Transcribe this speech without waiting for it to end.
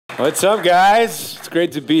What's up, guys? It's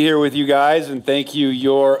great to be here with you guys, and thank you,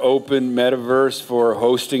 Your Open Metaverse, for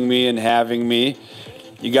hosting me and having me.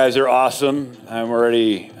 You guys are awesome. I'm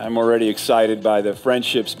already excited by the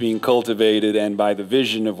friendships being cultivated and by the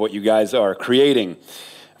vision of what you guys are creating.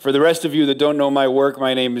 For the rest of you that don't know my work,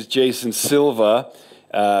 my name is Jason Silva.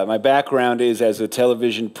 My background is as a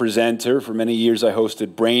television presenter. For many years, I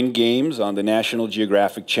hosted Brain Games on the National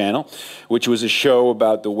Geographic channel, which was a show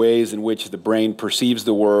about the ways in which the brain perceives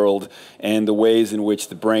the world and the ways in which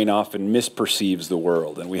the brain often misperceives the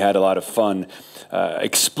world. And we had a lot of fun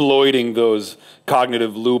exploiting those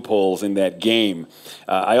cognitive loopholes in that game.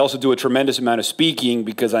 I also do a tremendous amount of speaking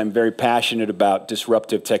because I'm very passionate about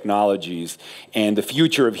disruptive technologies and the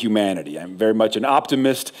future of humanity. I'm very much an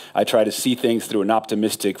optimist. I try to see things through an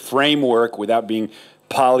optimistic framework without being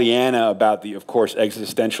Pollyanna about the, of course,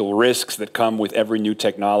 existential risks that come with every new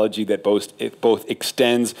technology that both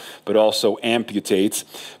extends but also amputates.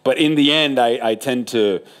 But in the end, I tend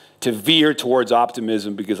to veer towards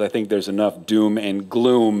optimism because I think there's enough doom and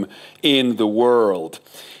gloom in the world.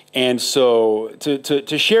 And so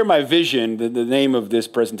to share my vision, the name of this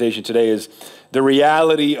presentation today is The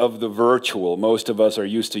Reality of the Virtual. Most of us are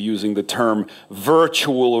used to using the term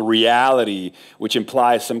virtual reality, which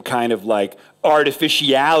implies some kind of like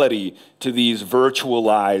artificiality to these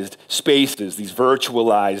virtualized spaces, these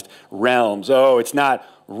virtualized realms. Oh, it's not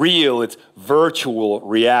real, it's virtual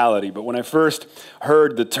reality. But when I first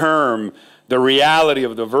heard the term, the reality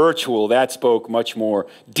of the virtual, that spoke much more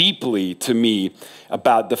deeply to me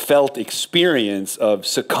about the felt experience of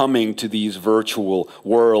succumbing to these virtual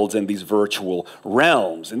worlds and these virtual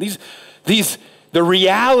realms. And the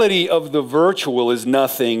reality of the virtual is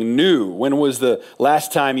nothing new. When was the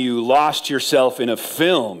last time you lost yourself in a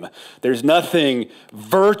film? There's nothing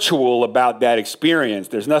virtual about that experience.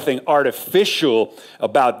 There's nothing artificial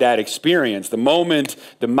about that experience. The moment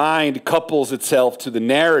the mind couples itself to the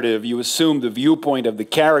narrative, you assume the viewpoint of the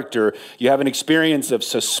character, you have an experience of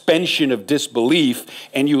suspension of disbelief,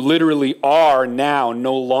 and you literally are now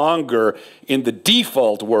no longer in the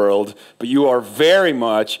default world, but you are very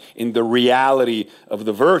much in the reality of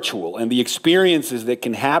the virtual. And the experiences that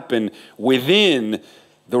can happen within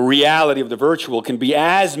the reality of the virtual can be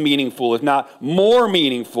as meaningful, if not more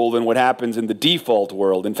meaningful, than what happens in the default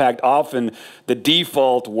world. In fact, often the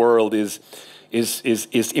default world is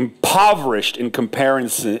impoverished in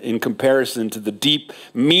comparison to the deep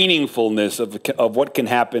meaningfulness of what can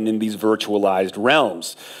happen in these virtualized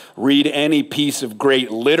realms. Read any piece of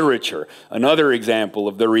great literature. Another example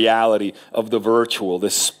of the reality of the virtual, the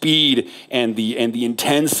speed and the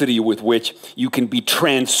intensity with which you can be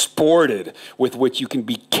transported, with which you can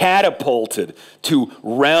be catapulted to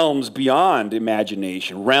realms beyond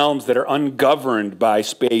imagination, realms that are ungoverned by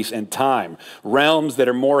space and time, realms that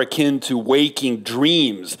are more akin to waking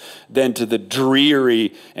dreams than to the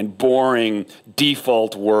dreary and boring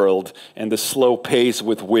default world and the slow pace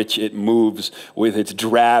with which it moves with its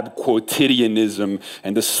drab quotidianism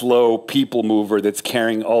and the slow people mover that's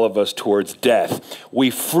carrying all of us towards death. We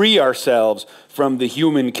free ourselves from the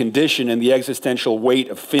human condition and the existential weight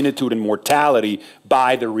of finitude and mortality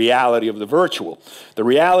by the reality of the virtual. The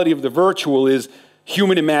reality of the virtual is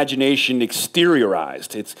human imagination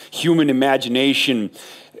exteriorized. It's human imagination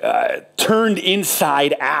turned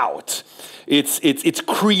inside out. It's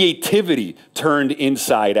creativity turned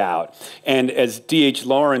inside out. And as D.H.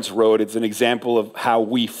 Lawrence wrote, it's an example of how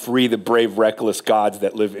we free the brave, reckless gods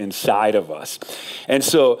that live inside of us. And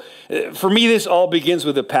so, for me, this all begins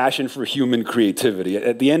with a passion for human creativity.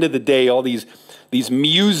 At the end of the day, all these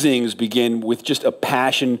musings begin with just a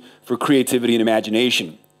passion for creativity and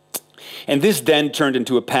imagination. And this then turned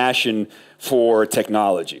into a passion for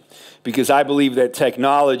technology, because I believe that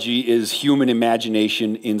technology is human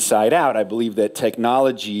imagination inside out. I believe that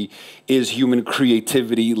technology is human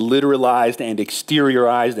creativity literalized and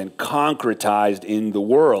exteriorized and concretized in the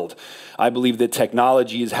world. I believe that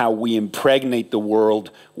technology is how we impregnate the world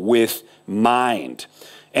with mind.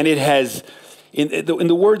 And it has, in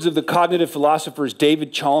the words of the cognitive philosophers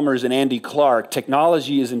David Chalmers and Andy Clark,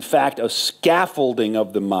 technology is in fact a scaffolding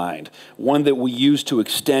of the mind, one that we use to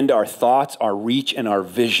extend our thoughts, our reach, and our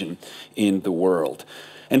vision in the world.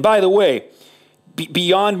 And by the way,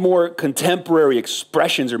 beyond more contemporary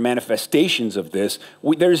expressions or manifestations of this,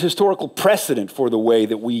 there's historical precedent for the way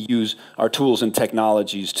that we use our tools and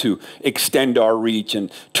technologies to extend our reach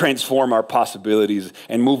and transform our possibilities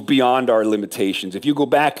and move beyond our limitations. If you go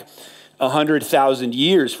back 100,000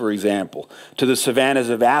 years, for example, to the savannas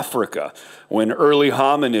of Africa, when early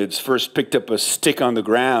hominids first picked up a stick on the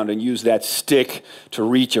ground and used that stick to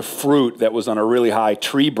reach a fruit that was on a really high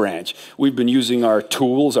tree branch. We've been using our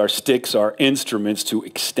tools, our sticks, our instruments to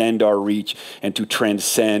extend our reach and to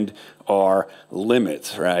transcend our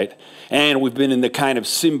limits, right? And we've been in the kind of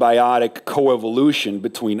symbiotic coevolution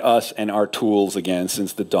between us and our tools again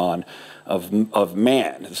since the dawn of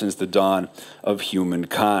man, since the dawn of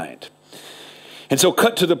humankind. And so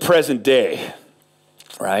cut to the present day,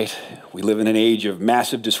 right? We live in an age of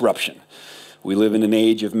massive disruption. We live in an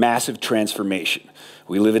age of massive transformation.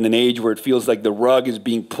 We live in an age where it feels like the rug is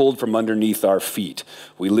being pulled from underneath our feet.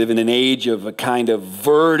 We live in an age of a kind of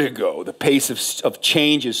vertigo. The pace of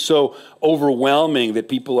change is so overwhelming that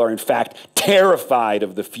people are in fact terrified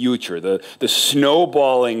of the future. The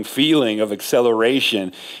snowballing feeling of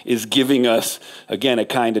acceleration is giving us, again, a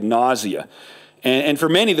kind of nausea. And for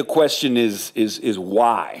many, the question is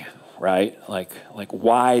why, right? Like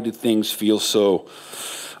why do things feel so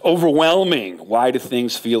overwhelming? Why do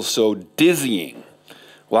things feel so dizzying?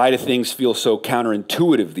 Why do things feel so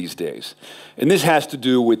counterintuitive these days? And this has to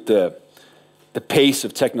do with the pace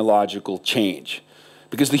of technological change.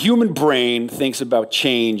 Because the human brain thinks about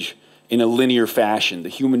change in a linear fashion. The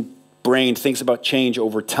human brain thinks about change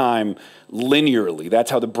over time linearly. That's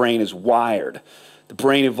how the brain is wired. The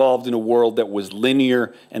brain evolved in a world that was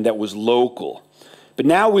linear and that was local. But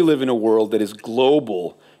now we live in a world that is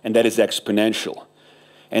global and that is exponential.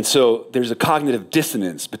 And so there's a cognitive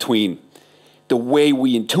dissonance between the way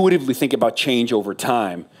we intuitively think about change over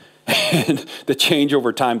time and the change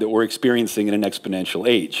over time that we're experiencing in an exponential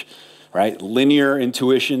age, right? Linear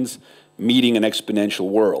intuitions meeting an exponential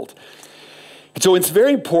world. And so it's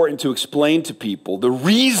very important to explain to people the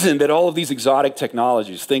reason that all of these exotic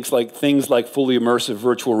technologies, things like fully immersive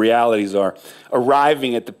virtual realities, are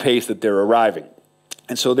arriving at the pace that they're arriving.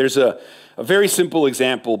 And so there's a very simple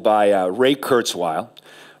example by Ray Kurzweil.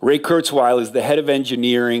 Ray Kurzweil is the head of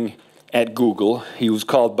engineering at Google. He was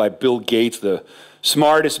called by Bill Gates the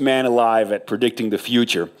smartest man alive at predicting the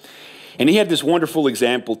future. And he had this wonderful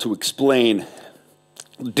example to explain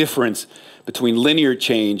the difference between linear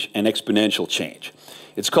change and exponential change.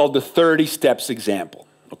 It's called the 30 steps example,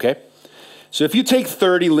 okay? So if you take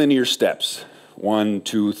 30 linear steps, 1,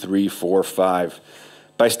 2, 3, 4, 5,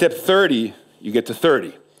 by step 30, you get to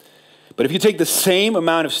 30. But if you take the same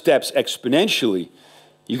amount of steps exponentially,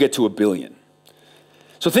 you get to 1 billion.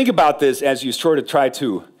 So think about this as you sort of try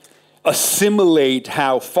to assimilate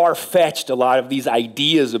how far-fetched a lot of these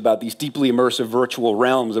ideas about these deeply immersive virtual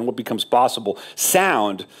realms and what becomes possible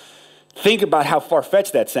sound. Think about how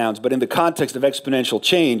far-fetched that sounds, but in the context of exponential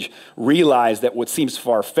change, realize that what seems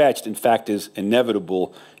far-fetched, in fact, is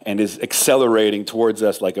inevitable and is accelerating towards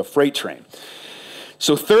us like a freight train.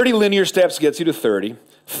 So 30 linear steps gets you to 30.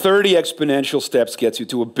 30 exponential steps gets you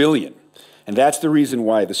to 1 billion. And that's the reason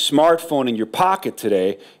why the smartphone in your pocket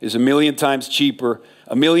today is 1 million times cheaper,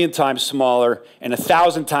 1 million times smaller, and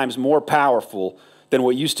 1,000 times more powerful than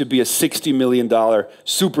what used to be a $60 million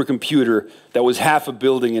supercomputer that was half a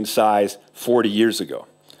building in size 40 years ago.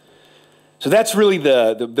 So that's really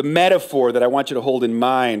the metaphor that I want you to hold in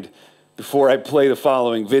mind before I play the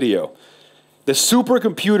following video. The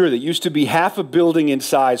supercomputer that used to be half a building in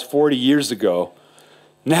size 40 years ago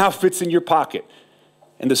now fits in your pocket.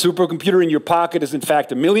 And the supercomputer in your pocket is in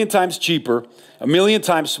fact 1 million times cheaper, 1 million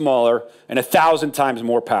times smaller, and 1,000 times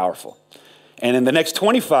more powerful. And in the next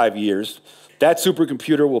 25 years, that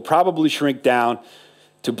supercomputer will probably shrink down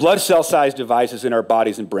to blood cell-sized devices in our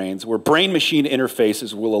bodies and brains, where brain-machine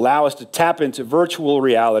interfaces will allow us to tap into virtual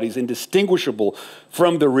realities indistinguishable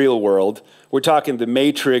from the real world. We're talking the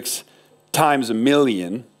Matrix times 1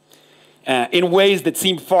 million, in ways that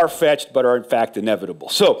seem far-fetched but are in fact inevitable.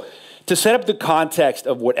 So, to set up the context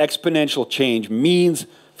of what exponential change means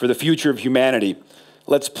for the future of humanity,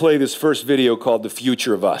 let's play this first video called The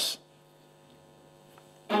Future of Us.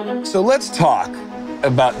 So let's talk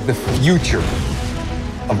about the future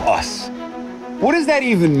of us. What does that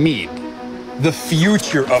even mean? The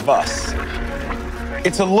future of us.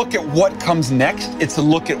 It's a look at what comes next. It's a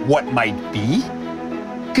look at what might be.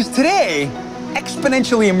 Because today,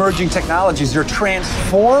 exponentially emerging technologies are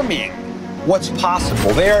transforming what's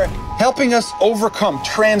possible. They're helping us overcome,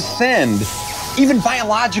 transcend even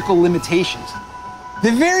biological limitations.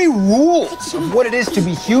 The very rules of what it is to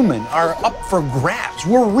be human are up for grabs.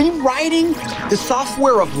 We're rewriting the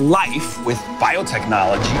software of life with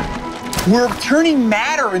biotechnology. We're turning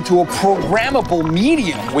matter into a programmable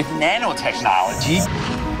medium with nanotechnology.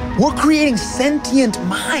 We're creating sentient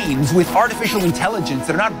minds with artificial intelligence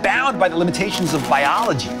that are not bound by the limitations of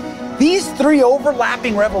biology. These three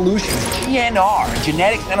overlapping revolutions GNR,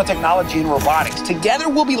 genetics, nanotechnology, and robotics, together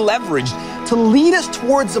will be leveraged to lead us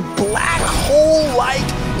towards a black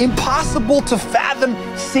hole-like, impossible to fathom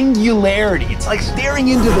singularity. It's like staring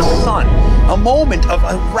into the sun, a moment of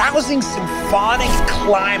a rousing symphonic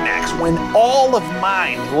climax when all of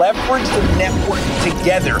mind, leveraged and networked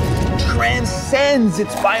together, transcends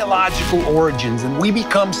its biological origins and we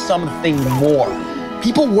become something more.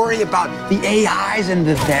 People worry about the AIs and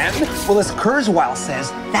the them. Well, as Kurzweil says,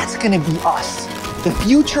 that's going to be us. The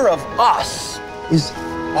future of us is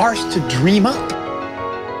ours to dream up.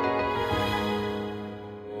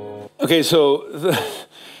 Okay, so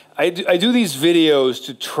I do these videos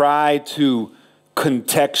to try to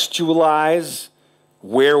contextualize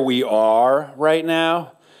where we are right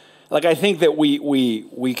now. Like, I think that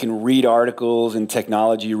we can read articles in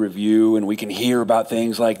Technology Review, and we can hear about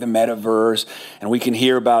things like the metaverse, and we can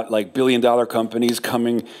hear about like billion-dollar companies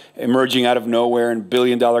emerging out of nowhere, and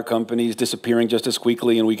billion-dollar companies disappearing just as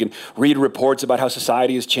quickly, and we can read reports about how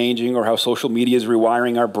society is changing or how social media is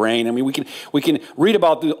rewiring our brain. I mean, we can read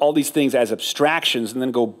about all these things as abstractions and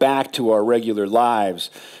then go back to our regular lives.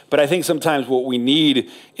 But I think sometimes what we need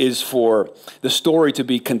is for the story to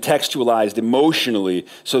be contextualized emotionally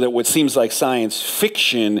so that what seems like science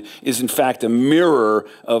fiction is in fact a mirror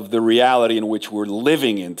of the reality in which we're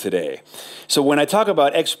living in today. So when I talk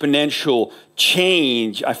about exponential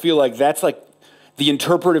change, I feel like that's like the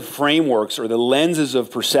interpretive frameworks or the lenses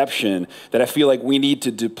of perception that I feel like we need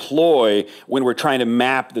to deploy when we're trying to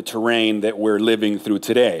map the terrain that we're living through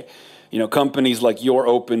today. You know, companies like Your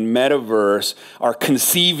Open Metaverse are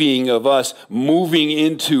conceiving of us moving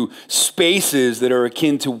into spaces that are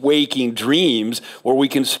akin to waking dreams, where we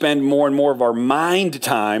can spend more and more of our mind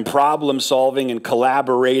time problem solving and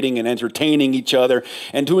collaborating and entertaining each other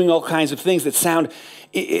and doing all kinds of things that sound,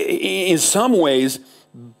 in some ways,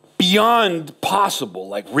 beyond possible.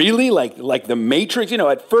 Like, really? Like the Matrix? You know,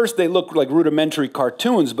 at first they look like rudimentary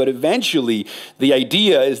cartoons, but eventually the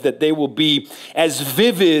idea is that they will be as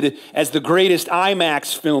vivid as the greatest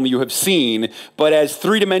IMAX film you have seen, but as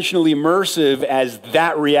three-dimensionally immersive as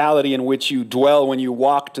that reality in which you dwell when you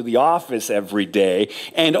walk to the office every day,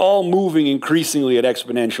 and all moving increasingly at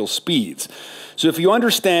exponential speeds. So if you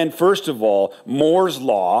understand, first of all, Moore's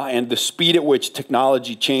law and the speed at which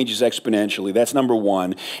technology changes exponentially, that's number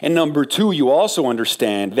one. And number two, you also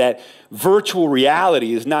understand that virtual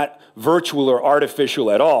reality is not virtual or artificial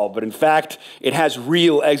at all, but in fact, it has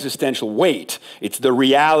real existential weight. It's the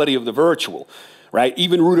reality of the virtual, right?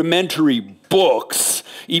 Even rudimentary books,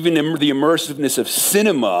 even the immersiveness of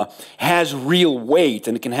cinema has real weight,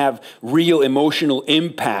 and it can have real emotional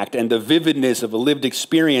impact, and the vividness of a lived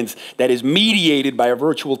experience that is mediated by a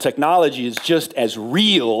virtual technology is just as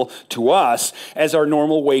real to us as our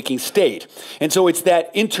normal waking state. And so it's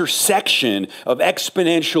that intersection of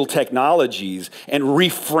exponential technologies and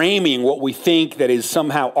reframing what we think that is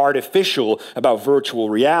somehow artificial about virtual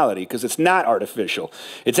reality, because it's not artificial.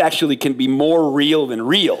 It actually can be more real than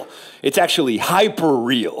real. It's actually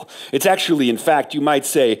hyper-real. It's actually, in fact, you might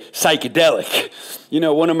say, psychedelic. You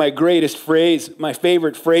know, one of my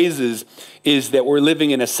favorite phrases is that we're living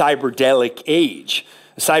in a cyberdelic age.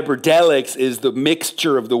 Cyberdelics is the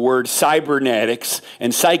mixture of the word cybernetics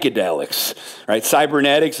and psychedelics, right?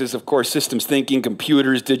 Cybernetics is, of course, systems thinking,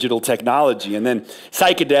 computers, digital technology. And then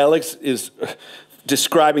psychedelics is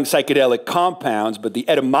describing psychedelic compounds, but the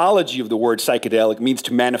etymology of the word psychedelic means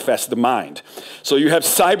to manifest the mind. So you have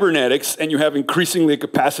cybernetics, and you have increasingly a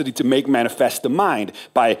capacity to make manifest the mind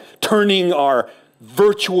by turning our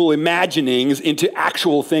virtual imaginings into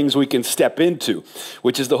actual things we can step into,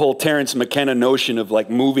 which is the whole Terence McKenna notion of like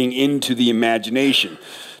moving into the imagination.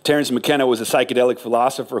 Terence McKenna was a psychedelic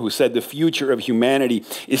philosopher who said the future of humanity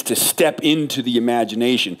is to step into the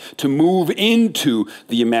imagination, to move into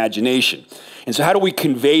the imagination. And so how do we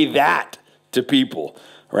convey that to people,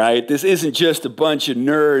 right? This isn't just a bunch of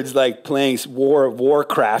nerds like playing World of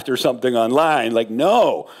Warcraft or something online. Like,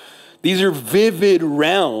 no. These are vivid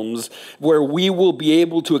realms where we will be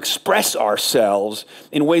able to express ourselves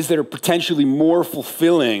in ways that are potentially more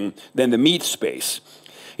fulfilling than the meat space.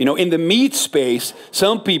 You know, in the meat space,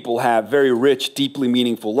 some people have very rich, deeply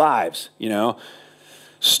meaningful lives, you know,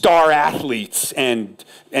 star athletes and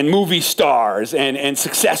movie stars and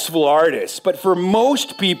successful artists. But for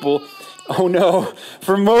most people, oh no,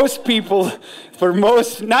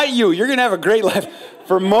 not you, you're gonna have a great life.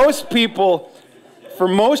 For most people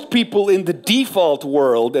in the default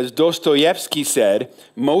world, as Dostoevsky said,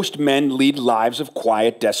 most men lead lives of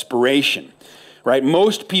quiet desperation. right?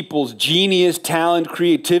 Most people's genius, talent,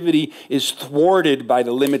 creativity is thwarted by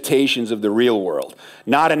the limitations of the real world.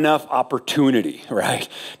 Not enough opportunity, right?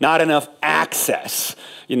 Not enough access,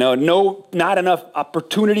 not enough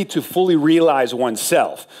opportunity to fully realize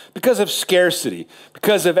oneself because of scarcity,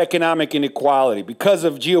 because of economic inequality, because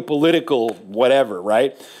of geopolitical whatever,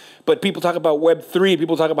 right? But people talk about Web3,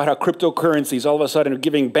 people talk about how cryptocurrencies all of a sudden are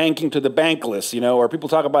giving banking to the bankless, or people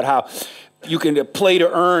talk about how you can play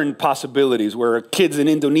to earn possibilities where kids in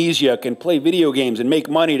Indonesia can play video games and make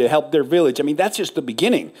money to help their village. I mean, that's just the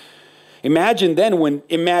beginning. Imagine then when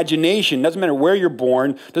imagination, doesn't matter where you're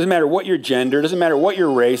born, doesn't matter what your gender, doesn't matter what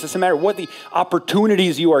your race, doesn't matter what the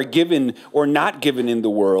opportunities you are given or not given in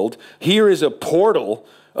the world, here is a portal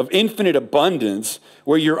of infinite abundance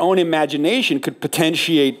where your own imagination could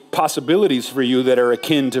potentiate possibilities for you that are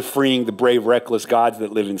akin to freeing the brave, reckless gods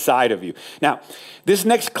that live inside of you. Now, this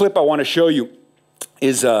next clip I want to show you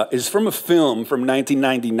is from a film from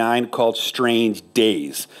 1999 called Strange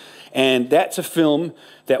Days. And that's a film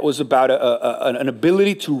that was about an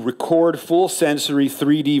ability to record full sensory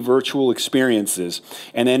 3D virtual experiences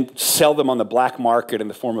and then sell them on the black market in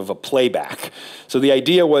the form of a playback. So the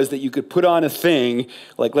idea was that you could put on a thing,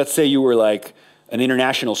 like let's say you were like an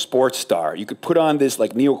international sports star. You could put on this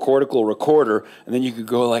like neocortical recorder and then you could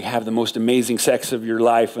go like have the most amazing sex of your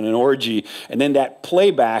life in an orgy. And then that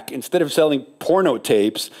playback, instead of selling porno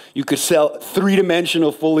tapes, you could sell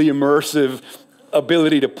three-dimensional, fully immersive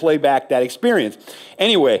ability to play back that experience.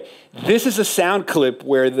 Anyway, this is a sound clip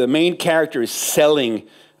where the main character is selling,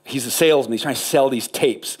 he's a salesman, he's trying to sell these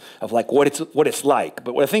tapes of like what it's like.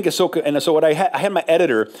 But what I think is so what I had my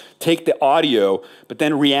editor take the audio, but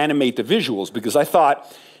then reanimate the visuals, because I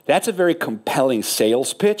thought that's a very compelling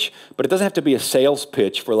sales pitch, but it doesn't have to be a sales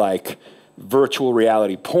pitch for like virtual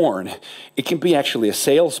reality porn. It can be actually a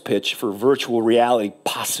sales pitch for virtual reality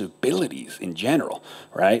possibilities in general,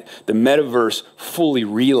 right? The metaverse fully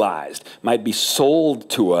realized might be sold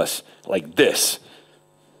to us like this.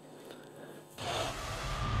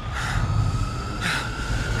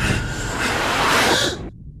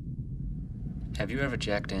 Have you ever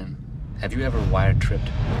jacked in? Have you ever wire tripped?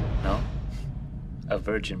 No? A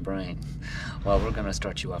virgin brain. Well, we're gonna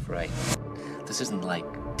start you off right. This isn't like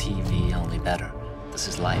TV, only better. This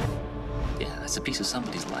is life. Yeah, it's a piece of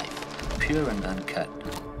somebody's life. Pure and uncut.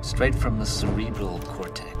 Straight from the cerebral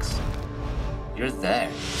cortex. You're there.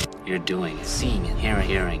 You're doing it, seeing it,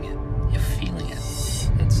 hearing it. You're feeling it.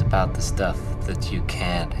 It's about the stuff that you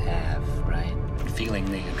can't have, right? Feeling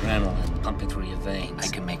the adrenaline pumping through your veins. I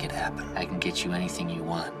can make it happen. I can get you anything you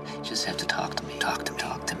want. You just have to talk to me. Talk to me.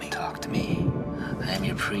 Talk to me. Talk to me. I am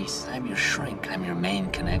your priest. I am your shrink. I'm your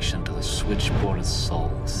main connection to the switchboard of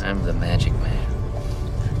souls. I'm the magic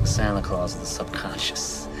man. Santa Claus of the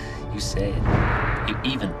subconscious. You say it. You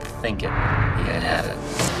even think it. You can have it.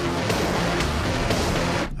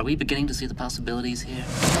 Are we beginning to see the possibilities here?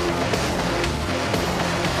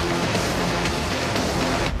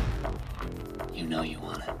 You know you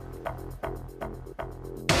want it.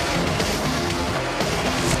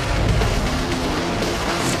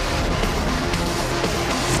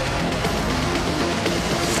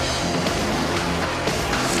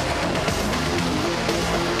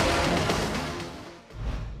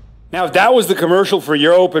 Now, if that was the commercial for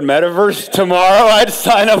Your Open Metaverse tomorrow, I'd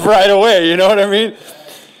sign up right away. You know what I mean?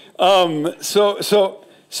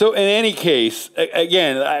 So in any case,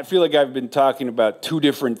 again, I feel like I've been talking about two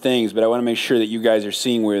different things, but I want to make sure that you guys are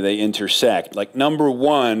seeing where they intersect. Like, number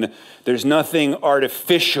one, there's nothing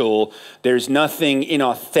artificial, there's nothing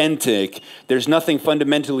inauthentic, there's nothing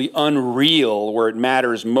fundamentally unreal where it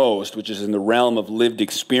matters most, which is in the realm of lived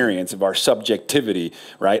experience, of our subjectivity,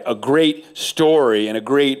 right? A great story and a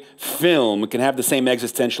great film can have the same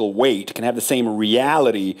existential weight, can have the same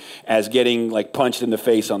reality as getting like punched in the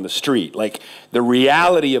face on the street. Like, the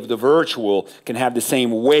reality of the virtual can have the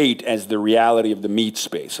same weight as the reality of the meat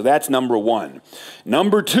space. So that's number one.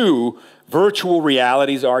 Number two, virtual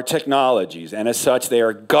realities are technologies, and as such, they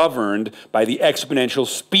are governed by the exponential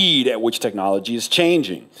speed at which technology is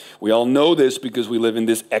changing. We all know this because we live in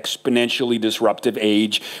this exponentially disruptive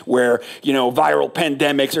age where, viral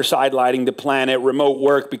pandemics are sidelining the planet, remote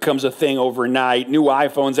work becomes a thing overnight, new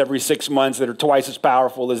iPhones every 6 months that are twice as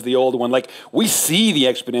powerful as the old one. Like, we see the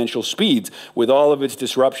exponential speeds with all of its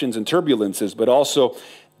disruptions and turbulences, but also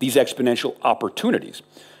these exponential opportunities,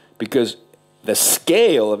 because the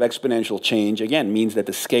scale of exponential change, again, means that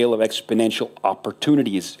the scale of exponential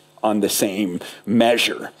opportunity is on the same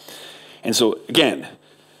measure. And so, again,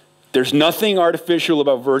 there's nothing artificial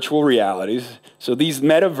about virtual realities. So these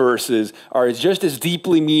metaverses are just as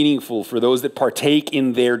deeply meaningful for those that partake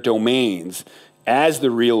in their domains as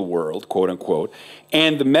the real world, quote unquote,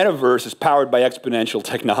 and the metaverse is powered by exponential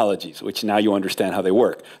technologies, which now you understand how they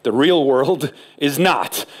work. The real world is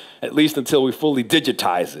not, at least until we fully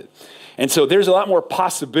digitize it. And so there's a lot more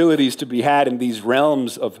possibilities to be had in these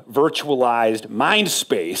realms of virtualized mind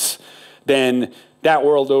space than that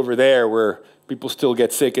world over there where people still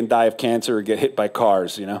get sick and die of cancer or get hit by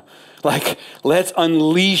cars, you know? Like, let's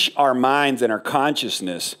unleash our minds and our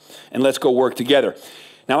consciousness and let's go work together.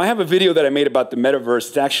 Now, I have a video that I made about the metaverse.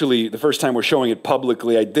 It's actually the first time we're showing it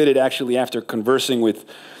publicly. I did it actually after conversing with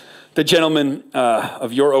the gentleman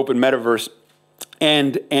of Your Open Metaverse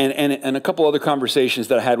and a couple other conversations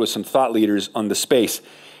that I had with some thought leaders on the space.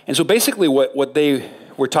 And so basically what they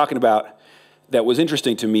were talking about that was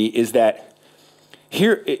interesting to me is that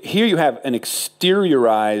here you have an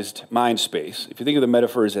exteriorized mind space. If you think of the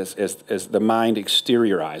metaverse as the mind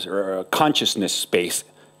exteriorized, or a consciousness space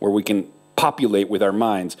where we can populate with our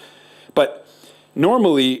minds. But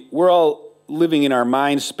normally, we're all living in our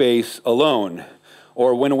mind space alone.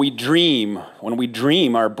 Or when we dream,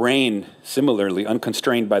 our brain, similarly,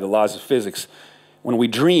 unconstrained by the laws of physics, when we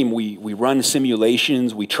dream, we run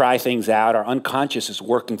simulations, we try things out, our unconscious is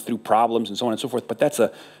working through problems and so on and so forth, but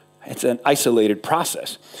it's an isolated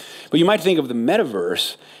process. But you might think of the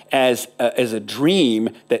metaverse as a dream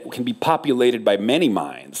that can be populated by many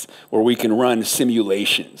minds, where we can run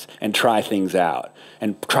simulations and try things out,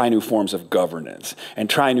 and try new forms of governance, and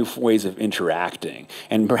try new ways of interacting,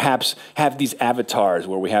 and perhaps have these avatars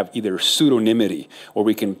where we have either pseudonymity, or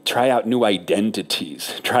we can try out new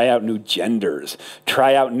identities, try out new genders,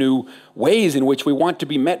 try out new ways in which we want to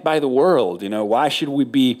be met by the world. You know, why should we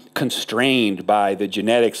be constrained by the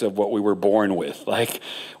genetics of what we were born with? Like,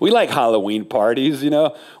 we like Halloween parties, you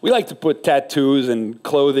know? We like to put tattoos and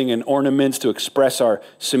clothing and ornaments to express our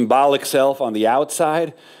symbolic self on the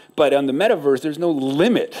outside. But on the metaverse, there's no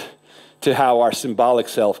limit to how our symbolic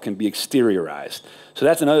self can be exteriorized. So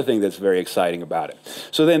that's another thing that's very exciting about it.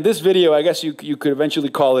 So then this video, I guess you could eventually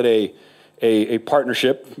call it a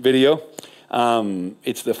partnership video.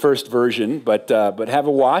 It's the first version, but have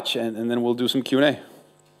a watch, and then we'll do some Q&A.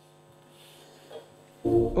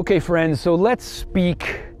 Okay, friends, so let's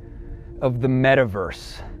speak of the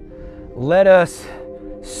metaverse. Let us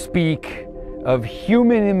speak of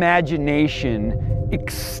human imagination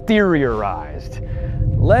exteriorized.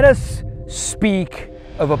 Let us speak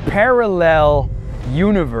of a parallel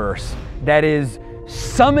universe that is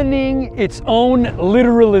summoning its own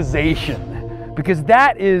literalization, because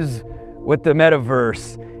that is what the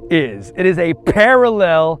metaverse is. It is a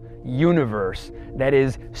parallel universe that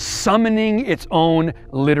is summoning its own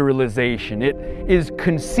literalization. It is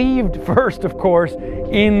conceived first, of course,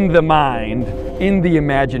 in the mind, in the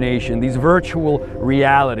imagination, these virtual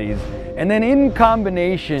realities, and then in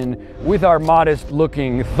combination with our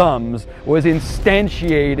modest-looking thumbs was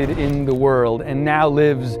instantiated in the world and now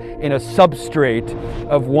lives in a substrate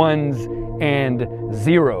of ones and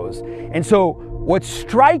zeros. And so what's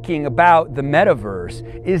striking about the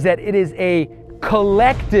metaverse is that it is a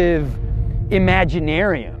collective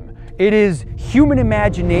imaginarium. It is human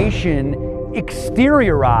imagination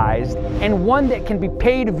exteriorized, and one that can be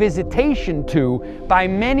paid visitation to by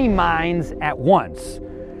many minds at once.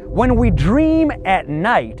 When we dream at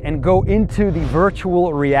night and go into the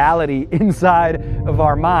virtual reality inside of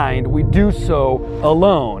our mind, we do so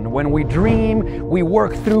alone. When we dream, we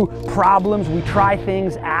work through problems, we try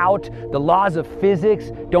things out. The laws of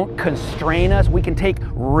physics don't constrain us. We can take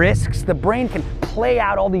risks. The brain can play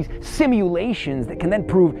out all these simulations that can then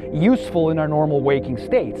prove useful in our normal waking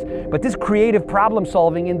states. But this creative problem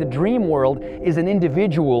solving in the dream world is an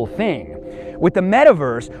individual thing. With the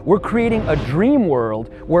metaverse, we're creating a dream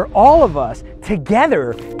world where all of us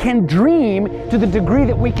together can dream to the degree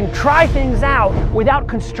that we can try things out without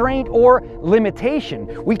constraint or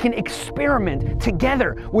limitation. We can experiment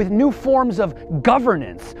together with new forms of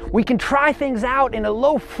governance. We can try things out in a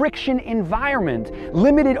low-friction environment,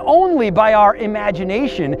 limited only by our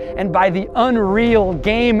imagination and by the unreal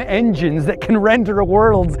game engines that can render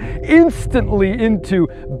worlds instantly into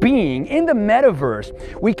being. In the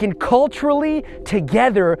metaverse, we can culturally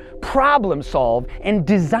together problem solve and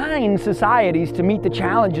design societies to meet the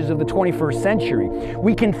challenges of the 21st century.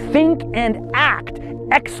 We can think and act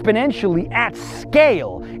exponentially at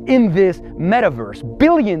scale in this metaverse.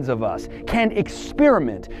 Billions of us can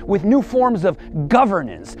experiment with new forms of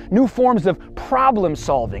governance, new forms of problem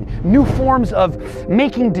solving, new forms of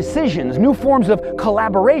making decisions, new forms of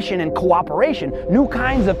collaboration and cooperation, new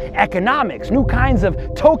kinds of economics, new kinds of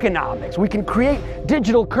tokenomics. We can create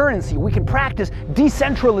digital currency. We can practice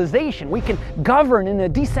decentralization. We can govern in a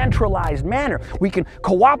decentralized manner. We can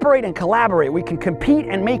cooperate and collaborate. We can compete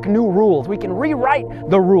and make new rules. We can rewrite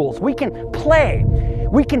the rules. We can play.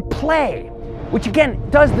 We can play, which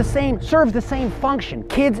again serves the same function.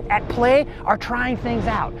 Kids at play are trying things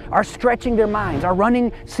out, are stretching their minds, are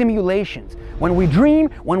running simulations. When we dream,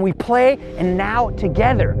 when we play, and now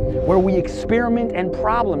together, where we experiment and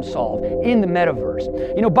problem solve in the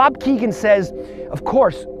metaverse. You know, Bob Keegan says, of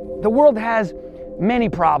course, the world has many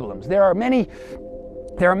problems. There are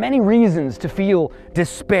many reasons to feel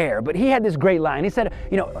despair, but he had this great line. He said,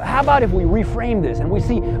 you know, how about if we reframe this and we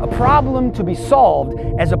see a problem to be solved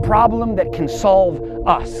as a problem that can solve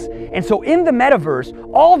us? And so in the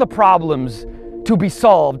metaverse, all the problems to be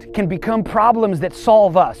solved can become problems that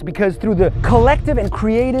solve us, because through the collective and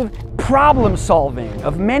creative problem solving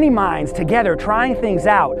of many minds together trying things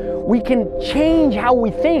out, we can change how we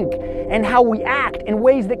think and how we act in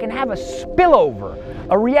ways that can have a spillover,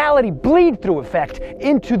 a reality bleed-through effect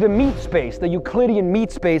into the meat space, the Euclidean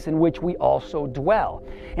meat space in which we also dwell.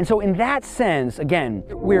 And so in that sense, again,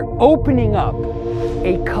 we're opening up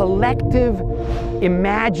a collective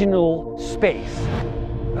imaginal space.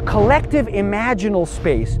 A collective imaginal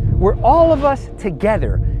space where all of us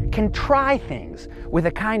together can try things with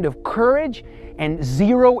a kind of courage and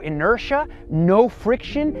zero inertia, no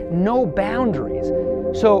friction, no boundaries.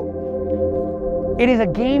 So it is a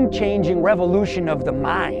game-changing revolution of the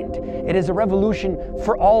mind. It is a revolution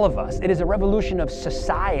for all of us. It is a revolution of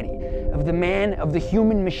society, of the man, of the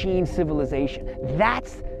human-machine civilization.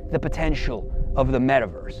 That's the potential of the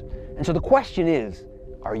metaverse. And so the question is,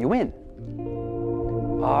 are you in?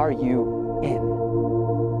 Are you in?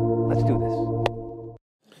 Let's do this.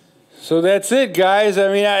 So that's it, guys.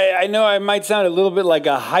 I mean, I know I might sound a little bit like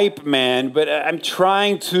a hype man, but I'm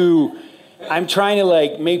trying to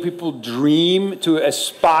like make people dream, to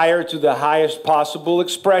aspire to the highest possible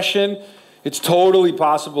expression. It's totally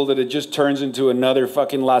possible that it just turns into another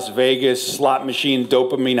fucking Las Vegas slot machine,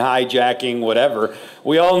 dopamine hijacking, whatever.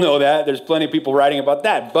 We all know that. There's plenty of people writing about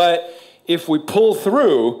that. But if we pull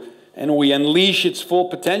through and we unleash its full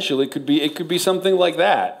potential, it could be something like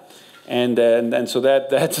that. And so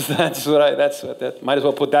that's what might as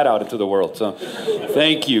well put that out into the world. So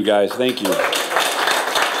thank you, guys. Thank you.